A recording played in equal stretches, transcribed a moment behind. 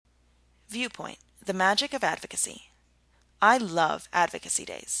Viewpoint, the Magic of Advocacy. I love advocacy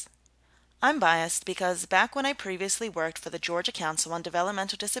days. I'm biased because back when I previously worked for the Georgia Council on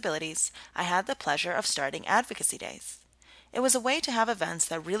Developmental Disabilities, I had the pleasure of starting advocacy days. It was a way to have events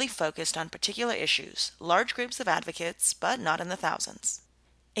that really focused on particular issues, large groups of advocates, but not in the thousands.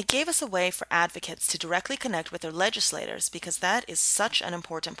 It gave us a way for advocates to directly connect with their legislators because that is such an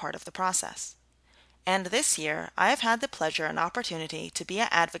important part of the process. And this year, I have had the pleasure and opportunity to be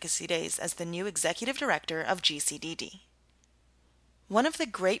at Advocacy Days as the new Executive Director of GCDD. One of the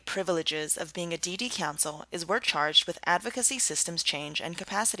great privileges of being a DD Council is we're charged with advocacy systems change and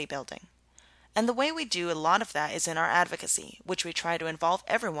capacity building. And the way we do a lot of that is in our advocacy, which we try to involve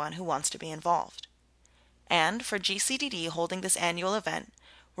everyone who wants to be involved. And for GCDD holding this annual event,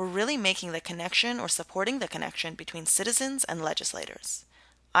 we're really making the connection or supporting the connection between citizens and legislators.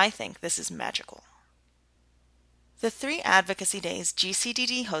 I think this is magical. The 3 advocacy days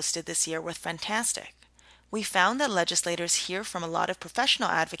GCDD hosted this year were fantastic. We found that legislators hear from a lot of professional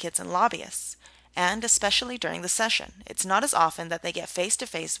advocates and lobbyists, and especially during the session, it's not as often that they get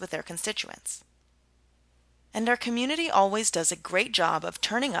face-to-face with their constituents. And our community always does a great job of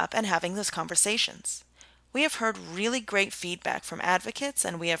turning up and having those conversations. We have heard really great feedback from advocates,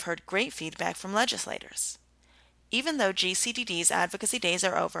 and we have heard great feedback from legislators. Even though GCDD's advocacy days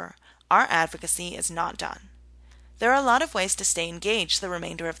are over, our advocacy is not done. There are a lot of ways to stay engaged the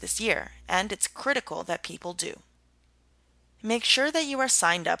remainder of this year, and it's critical that people do. Make sure that you are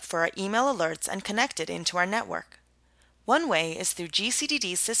signed up for our email alerts and connected into our network. One way is through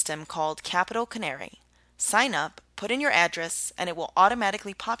GCDD's system called Capital Canary. Sign up, put in your address, and it will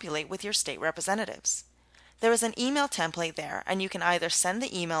automatically populate with your state representatives. There is an email template there, and you can either send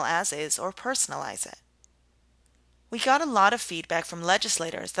the email as is or personalize it. We got a lot of feedback from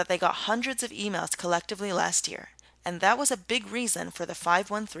legislators that they got hundreds of emails collectively last year, and that was a big reason for the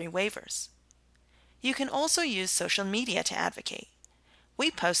 513 waivers. You can also use social media to advocate.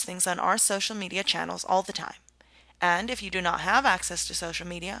 We post things on our social media channels all the time. And if you do not have access to social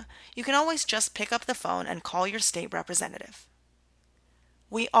media, you can always just pick up the phone and call your state representative.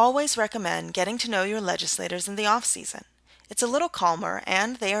 We always recommend getting to know your legislators in the off-season. It's a little calmer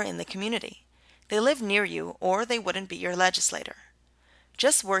and they are in the community. They live near you or they wouldn't be your legislator.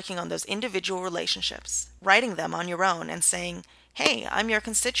 Just working on those individual relationships, writing them on your own and saying, "Hey, I'm your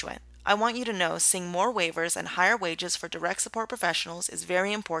constituent. I want you to know seeing more waivers and higher wages for direct support professionals is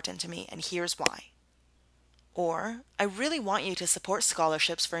very important to me, and here's why." Or, "I really want you to support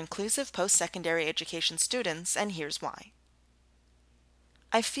scholarships for inclusive post-secondary education students, and here's why."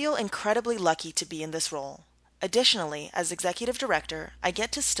 I feel incredibly lucky to be in this role. Additionally, as Executive Director, I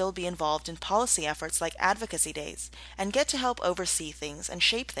get to still be involved in policy efforts like Advocacy Days and get to help oversee things and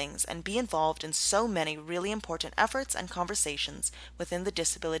shape things and be involved in so many really important efforts and conversations within the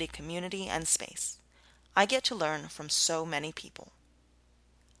disability community and space. I get to learn from so many people.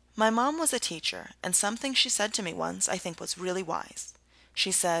 My mom was a teacher, and something she said to me once I think was really wise.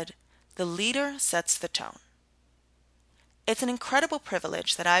 She said, "The leader sets the tone." It's an incredible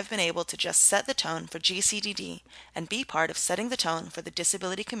privilege that I've been able to just set the tone for GCDD and be part of setting the tone for the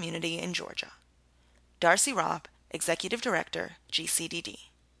disability community in Georgia. Darcy Robb, Executive Director, GCDD.